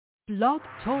Blog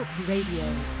Talk Radio.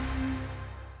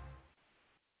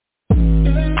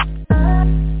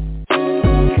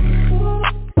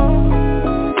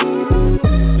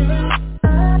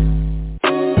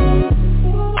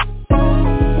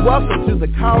 Welcome to the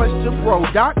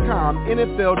College2Pro.com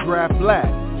NFL Draft Blast,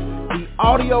 the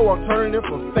audio alternative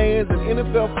for fans and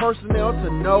NFL personnel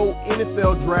to know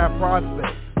NFL draft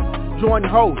prospects. Join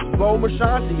host Bo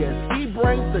Marchionte as he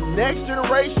brings the next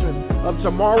generation of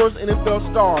tomorrow's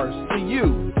NFL stars to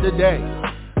you today.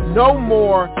 No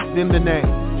more than the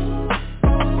name.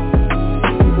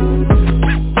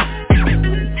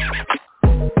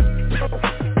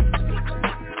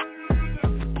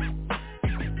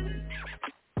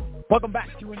 Welcome back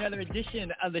to another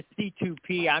edition of the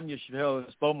C2P. I'm your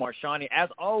host, Bo Marchionte. As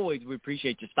always, we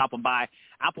appreciate you stopping by.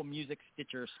 Apple Music,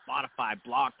 Stitcher, Spotify,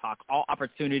 Blog Talk, all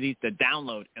opportunities to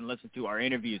download and listen to our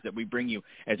interviews that we bring you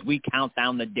as we count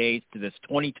down the days to this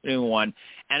 2021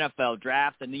 NFL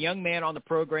Draft. And the young man on the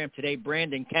program today,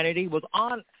 Brandon Kennedy, was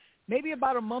on maybe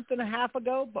about a month and a half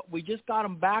ago, but we just got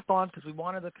him back on because we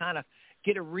wanted to kind of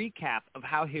get a recap of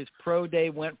how his pro day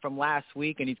went from last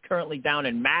week, and he's currently down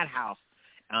in Madhouse.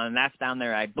 And that's down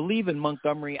there, I believe, in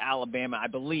Montgomery, Alabama, I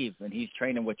believe. And he's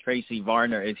training with Tracy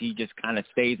Varner as he just kind of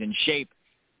stays in shape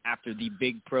after the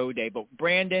big pro day. But,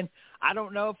 Brandon, I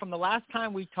don't know, from the last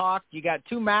time we talked, you got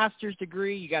 2 master's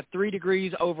degrees, you got 3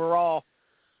 degrees overall.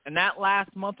 And that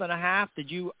last month and a half,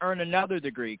 did you earn another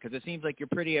degree? Because it seems like you're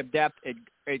pretty adept at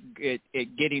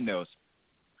getting those.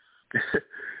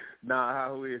 Nah,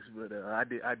 I wish, but I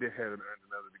haven't earned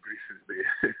another degree since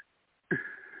then.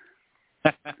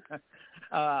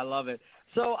 I love it.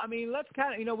 So, I mean, let's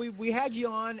kind of, we had you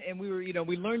on, and we were,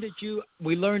 we learned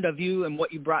of you and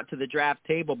what you brought to the draft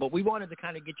table, but we wanted to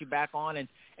kind of get you back on and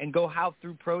go how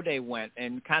through pro day went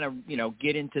and kind of,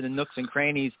 get into the nooks and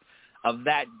crannies of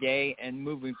that day and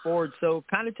moving forward. So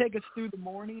kind of take us through the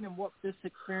morning and what this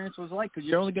experience was like, because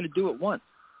you're only going to do it once.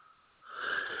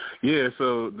 Yeah,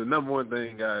 so the number one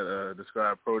thing I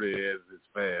describe pro day as is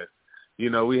fast.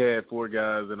 We had 4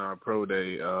 guys in our pro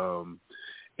day,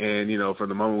 and, from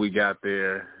the moment we got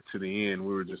there to the end,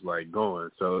 we were just, going.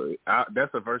 So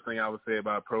that's the first thing I would say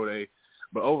about pro day.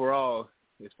 But overall,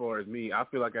 as far as me, I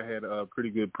feel like I had a pretty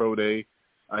good pro day.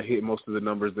 I hit most of the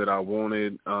numbers that I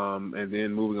wanted, and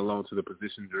then moving along to the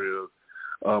position drills,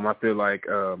 I feel like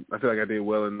I did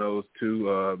well in those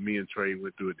too. Me and Trey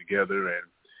went through it together, and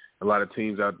a lot of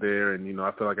teams out there, and,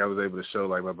 I feel like I was able to show,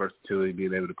 my versatility,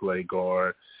 being able to play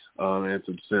guard, and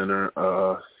some center,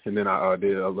 and then I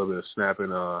did a little bit of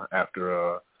snapping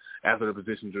after the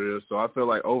position drill. So I feel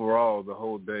like overall the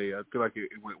whole day, I feel like it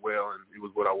went well, and it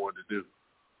was what I wanted to do.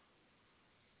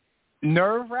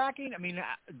 Nerve-wracking? I mean,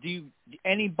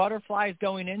 any butterflies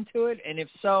going into it? And if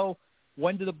so,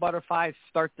 when do the butterflies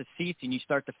start to cease and you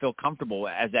start to feel comfortable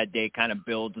as that day kind of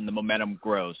builds and the momentum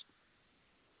grows?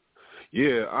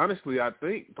 Yeah, honestly, I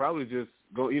think probably just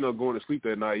going to sleep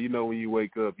that night. When you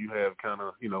wake up, you have kind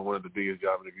of, one of the biggest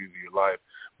job interviews of your life.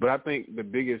 But I think the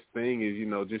biggest thing is,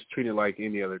 just treat it like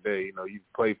any other day.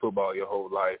 You've played football your whole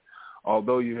life.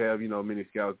 Although you have, many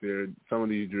scouts there, some of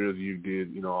these drills you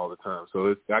did, all the time.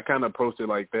 So I kind of approached it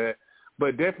like that.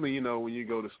 But definitely, when you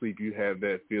go to sleep, you have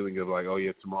that feeling of like, oh,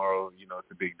 yeah, tomorrow,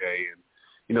 it's a big day and,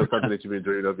 something that you've been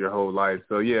dreaming of your whole life.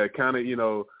 So, yeah, kind of,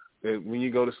 when you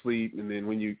go to sleep and then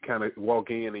when you kind of walk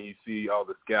in and you see all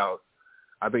the scouts,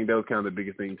 I think that was kind of the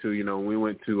biggest thing too. When we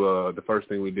went to the first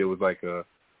thing we did was like a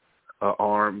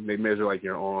arm. They measure like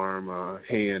your arm,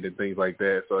 hand, and things like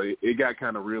that. So it got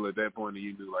kind of real at that point, and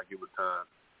you knew like it was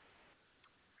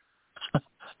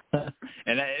time.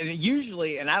 and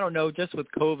usually, and I don't know, just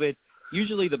with COVID,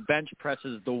 usually the bench press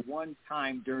is the one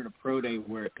time during a pro day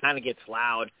where it kind of gets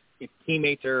loud. If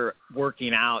teammates are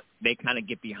working out, they kind of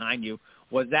get behind you.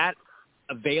 Was that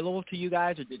available to you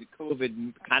guys, or did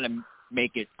COVID kind of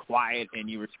make it quiet and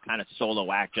you were kind of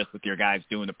solo act just with your guys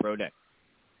doing the pro day?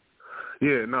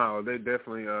 Yeah, no, they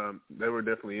were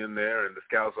definitely in there, and the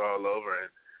scouts are all over,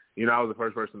 and I was the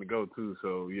first person to go too.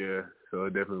 So yeah, so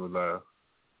it definitely was loud.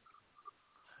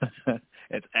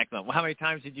 It's excellent. Well, how many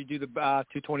times did you do the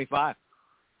 225?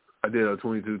 I did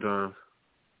 22 times.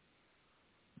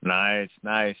 Nice.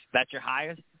 That's your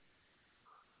highest?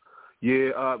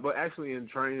 Yeah, but actually in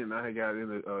training I had got in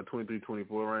the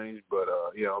 23-24 range, but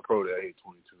on pro day I hit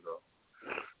 22 though.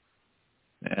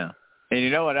 Yeah. And you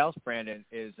know what else, Brandon,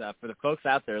 is for the folks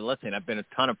out there listening, I've been a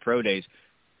ton of pro days.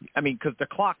 I mean, because the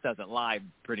clock doesn't lie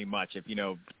pretty much,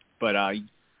 but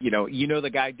the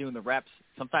guy doing the reps,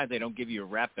 sometimes they don't give you a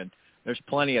rep, and there's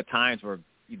plenty of times where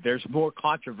there's more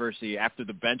controversy after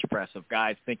the bench press of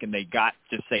guys thinking they got,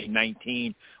 just say,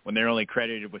 19 when they're only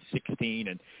credited with 16,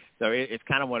 and So it's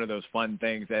kind of one of those fun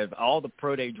things. Of all the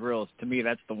pro day drills, to me,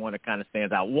 that's the one that kind of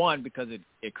stands out. One, because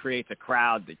it creates a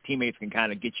crowd. The teammates can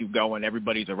kind of get you going.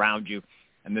 Everybody's around you.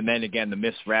 And then again, the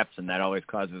missed reps, and that always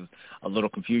causes a little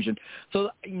confusion.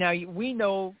 So now we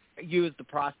know you as the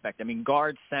prospect. I mean,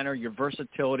 guard, center, your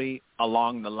versatility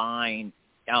along the line.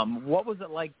 What was it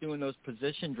like doing those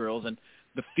position drills and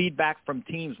the feedback from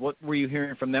teams? What were you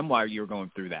hearing from them while you were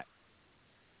going through that?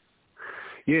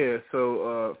 Yeah,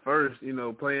 so first,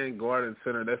 playing guard and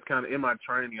center, that's kind of in my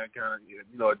training. I kind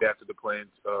of, adapted to playing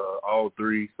all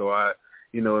three. So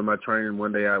in my training,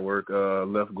 one day I work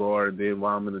left guard. Then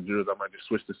while I'm in the drills, I might just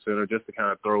switch to center just to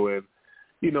kind of throw in,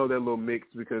 that little mix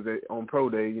because on pro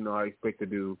day, I expect to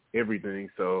do everything.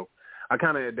 So I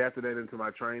kind of adapted that into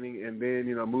my training. And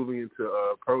then, moving into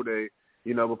pro day,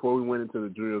 before we went into the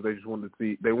drills, they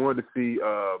wanted to see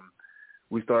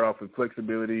we start off with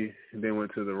flexibility and then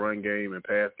went to the run game and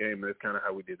pass game. And that's kind of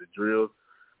how we did the drills.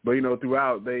 But,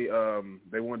 throughout they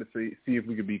wanted to see if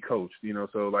we could be coached,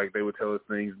 so like they would tell us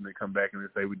things and they come back and they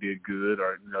say we did good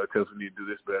or, tell us we need to do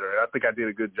this better. And I think I did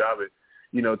a good job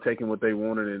at, taking what they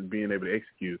wanted and being able to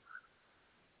execute.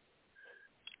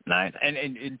 Nice. And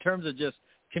in terms of just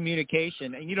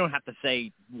communication, and you don't have to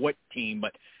say what team,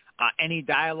 but any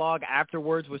dialogue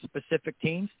afterwards with specific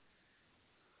teams?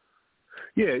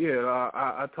 Yeah.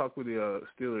 I talked with the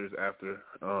Steelers after.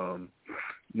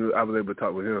 I was able to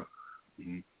talk with him.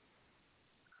 Mm-hmm.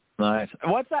 Nice.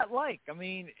 What's that like? I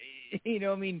mean,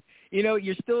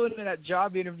 you're still in that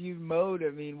job interview mode.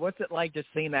 I mean, what's it like just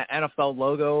seeing that NFL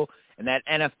logo and that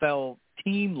NFL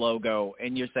team logo,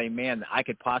 and you're saying, man, I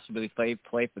could possibly play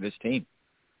for this team?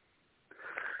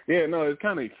 Yeah, no, it's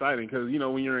kind of exciting because,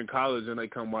 when you're in college and they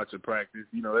come watch a practice,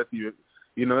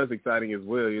 that's exciting as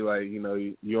well. You're like,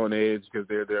 you're on edge because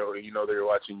they're there, they're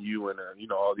watching you and,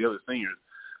 all the other seniors.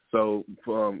 So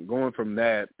going from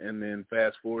that and then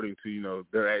fast forwarding to,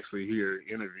 they're actually here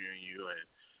interviewing you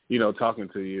and, talking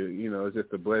to you, it's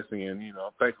just a blessing and,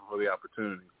 I'm thankful for the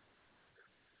opportunity.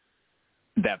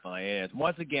 Definitely is.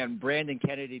 Once again, Brandon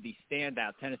Kennedy, the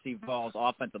standout Tennessee Vols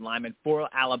offensive lineman for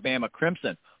Alabama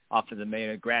Crimson, offensive made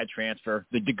a grad transfer,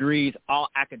 the degrees, all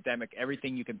academic,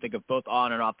 everything you can think of both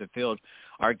on and off the field.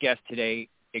 Our guest today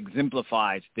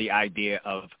exemplifies the idea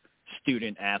of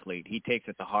student athlete. He takes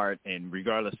it to heart, and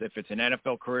regardless if it's an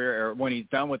NFL career or when he's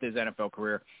done with his NFL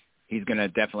career, he's going to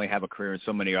definitely have a career in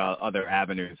so many other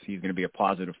avenues. He's going to be a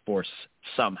positive force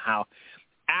somehow.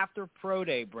 After pro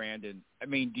day, Brandon, I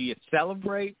mean, do you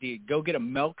celebrate? Do you go get a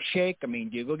milkshake? I mean,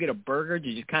 do you go get a burger? Do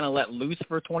you just kind of let loose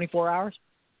for 24 hours?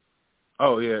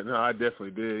 Oh, yeah. No, I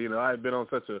definitely did. I've been on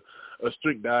such a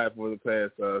strict diet for the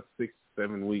past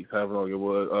 6-7 weeks, however long it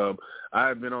was.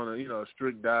 I've been on a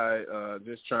strict diet,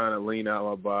 just trying to lean out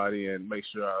my body and make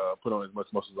sure I put on as much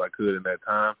muscle as I could in that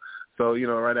time. So,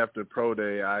 right after pro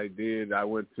day, I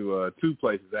went to two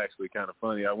places, actually, kind of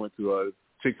funny. I went to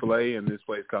Chick-fil-A and this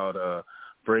place called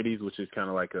Freddy's, which is kind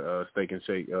of like a steak and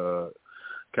shake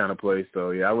kind of place.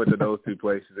 So, yeah, I went to those two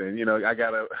places. And, I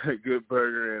got a good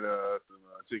burger and some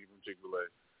chicken from Chick-fil-A.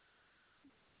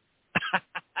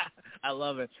 I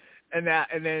love it. And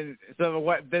then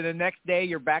the next day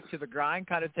you're back to the grind.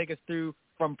 Kind of take us through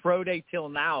from pro day till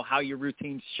now how your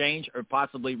routines change or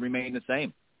possibly remain the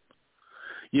same.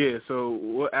 Yeah,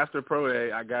 so after pro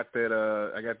day, I got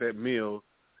that meal,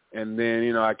 and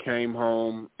then I came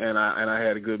home and I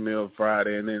had a good meal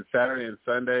Friday, and then Saturday and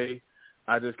Sunday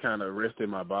I just kind of rested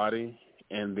my body,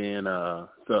 and then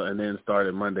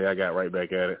started Monday. I got right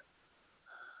back at it.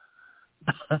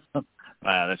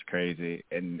 Wow, that's crazy.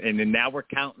 And then now we're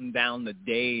counting down the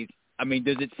days. I mean,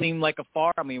 does it seem like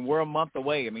afar? I mean, we're a month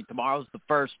away. I mean, tomorrow's the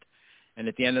 1st, and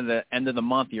at the end of the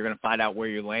month, you're going to find out where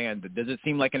you land. Does it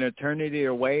seem like an eternity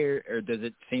away, or does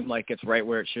it seem like it's right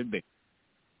where it should be?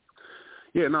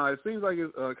 Yeah, no, it seems like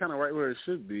it's kind of right where it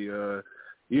should be. I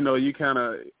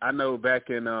know back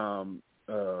in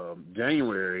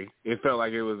January, it felt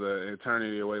like it was an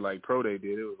eternity away like Pro Day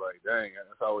did. It was like, dang,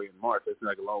 that's always in March. That seems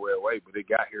like a long way away, but it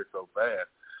got here so fast.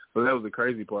 So that was the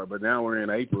crazy part. But now we're in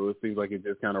April. It seems like it's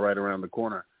just kind of right around the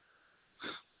corner.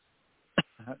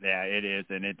 Yeah, it is.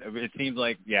 And it seems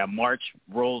like, March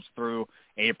rolls through.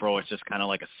 April, it's just kind of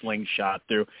like a slingshot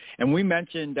through. And we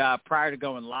mentioned prior to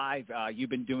going live, you've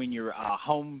been doing your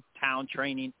hometown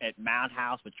training at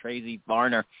Madhouse with Tracy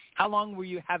Varner. How long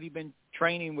have you been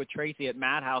training with Tracy at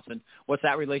Madhouse, and what's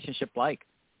that relationship like?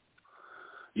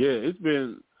 Yeah, it's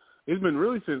been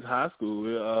really since high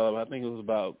school. I think it was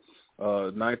about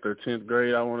 9th or 10th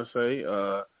grade, I want to say.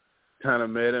 Kind of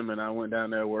met him, and I went down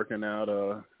there working out,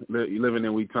 living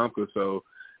in Wetumpka. So,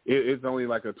 it's only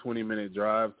like a 20-minute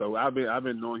drive. So I've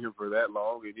been knowing him for that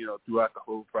long, and throughout the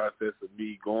whole process of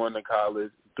me going to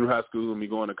college, through high school, and me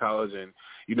going to college, and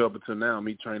up until now,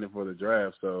 me training for the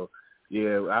draft. So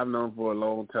yeah, I've known him for a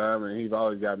long time, and he's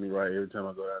always got me right every time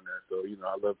I go down there. So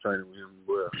I love training with him as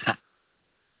well.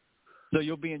 So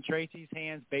you'll be in Tracy's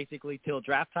hands basically till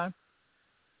draft time?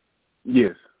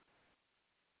 Yes.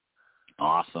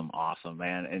 Awesome,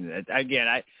 man. And again,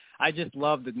 I just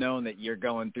love the knowing that you're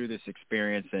going through this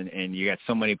experience and you got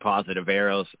so many positive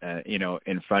arrows,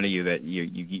 in front of you that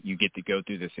you get to go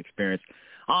through this experience.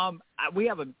 We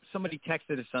have somebody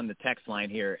texted us on the text line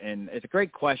here, and it's a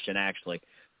great question actually.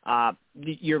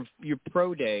 Your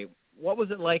pro day, what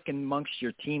was it like amongst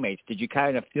your teammates? Did you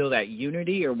kind of feel that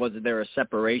unity, or was there a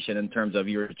separation in terms of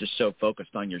you were just so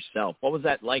focused on yourself? What was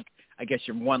that like? I guess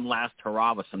your one last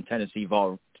hurrah with some Tennessee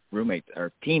Vol roommates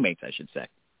or teammates, I should say.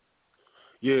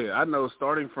 Yeah, I know.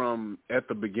 Starting from at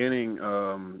the beginning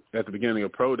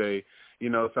of pro day,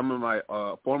 some of my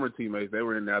former teammates, they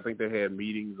were in there. I think they had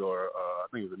meetings, or I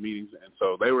think it was meetings, and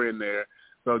so they were in there.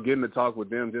 So getting to talk with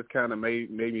them just kind of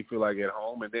made me feel like at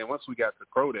home. And then once we got to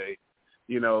pro day,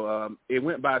 it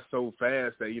went by so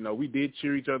fast that, we did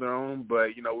cheer each other on, but,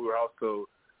 we were also,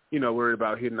 worried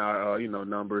about hitting our,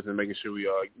 numbers and making sure we,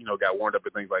 got warmed up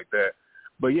and things like that.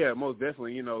 But, yeah, most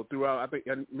definitely, throughout, I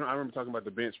remember talking about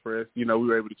the bench press. We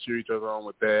were able to cheer each other on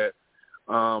with that,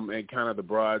 and kind of the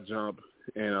broad jump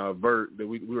and vert that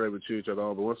we were able to cheer each other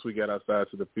on. But once we got outside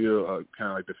to the field,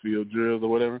 kind of like the field drills or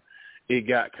whatever, it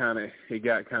got kind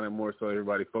of more so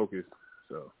everybody focused.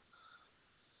 So,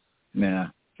 yeah.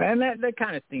 And that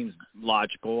kind of seems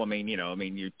logical. I mean,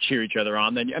 you cheer each other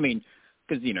on. Then,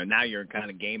 because now you're in kind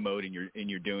of game mode and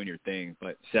you're doing your thing.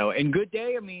 But so, and good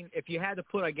day. I mean, if you had to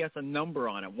put, I guess, a number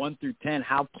on it, 1 through 10,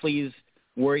 how pleased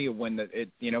were you when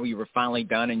you were finally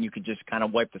done and you could just kind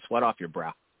of wipe the sweat off your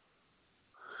brow?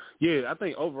 Yeah, I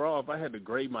think overall, if I had to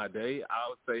grade my day, I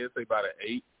would say it's about an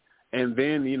 8. And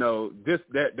then, just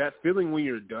that feeling when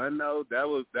you're done, though, that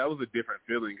was a different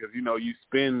feeling because, you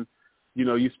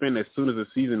spend as soon as the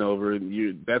season over,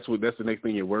 that's the next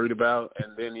thing you're worried about.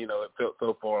 And then, it felt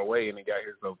so far away and it got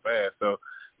here so fast. So,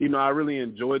 I really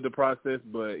enjoyed the process,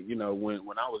 but, when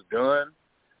I was done,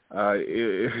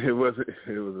 it was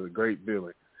a great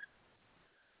feeling.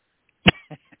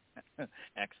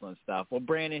 Excellent stuff. Well,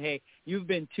 Brandon, hey, you've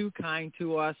been too kind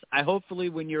to us. Hopefully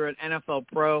when you're an NFL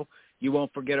pro, you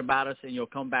won't forget about us and you'll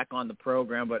come back on the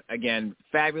program. But, again,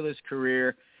 fabulous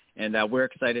career, and we're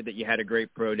excited that you had a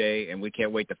great pro day, and we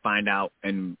can't wait to find out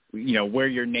and, where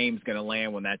your name's going to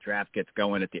land when that draft gets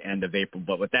going at the end of April.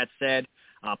 But with that said,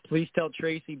 please tell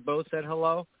Tracy Bo said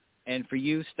hello. And for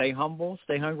you, stay humble,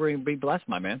 stay hungry, and be blessed,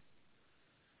 my man.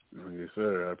 Yes,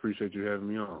 sir. I appreciate you having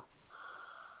me on.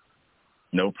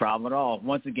 No problem at all.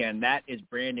 Once again, that is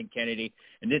Brandon Kennedy,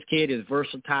 and this kid is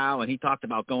versatile, and he talked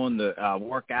about going to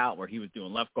workout where he was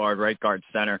doing left guard, right guard,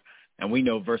 center, and we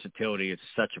know versatility is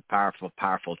such a powerful,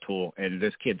 powerful tool. And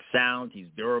this kid's sound, he's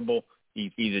durable,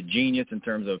 he's a genius in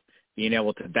terms of being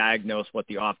able to diagnose what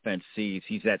the offense sees.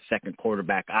 He's that second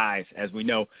quarterback eyes, as we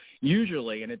know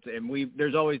usually,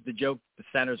 there's always the joke the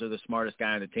centers are the smartest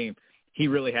guy on the team. He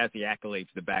really has the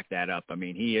accolades to back that up. I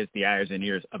mean, he is the eyes and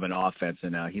ears of an offense,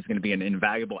 and he's going to be an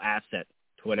invaluable asset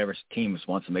to whatever team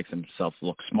wants to make himself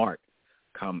look smart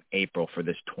come April for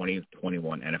this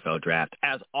 2021 NFL Draft.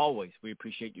 As always, we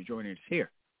appreciate you joining us here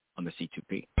on the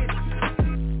C2P.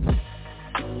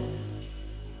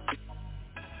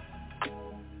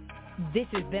 This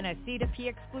has been a C2P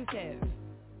exclusive.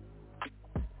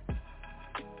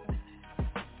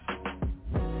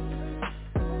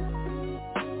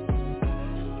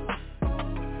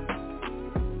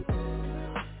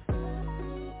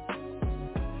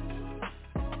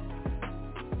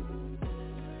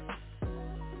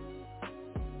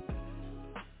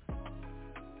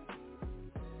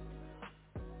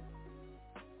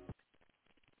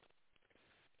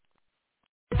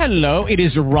 Hello, it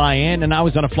is Ryan, and I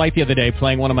was on a flight the other day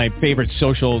playing one of my favorite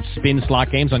social spin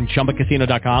slot games on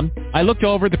ChumbaCasino.com. I looked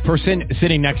over at the person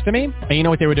sitting next to me, and you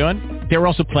know what they were doing? They were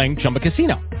also playing Chumba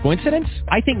Casino. Coincidence?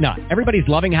 I think not. Everybody's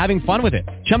loving having fun with it.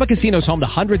 Chumba Casino is home to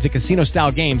hundreds of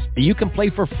casino-style games that you can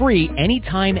play for free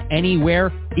anytime,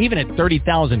 anywhere, even at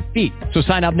 30,000 feet. So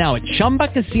sign up now at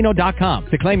ChumbaCasino.com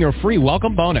to claim your free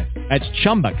welcome bonus. That's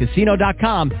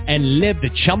ChumbaCasino.com and live the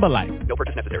Chumba life. No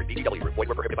purchase necessary. VGW. Void where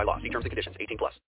prohibited by law. See terms and conditions. 18+.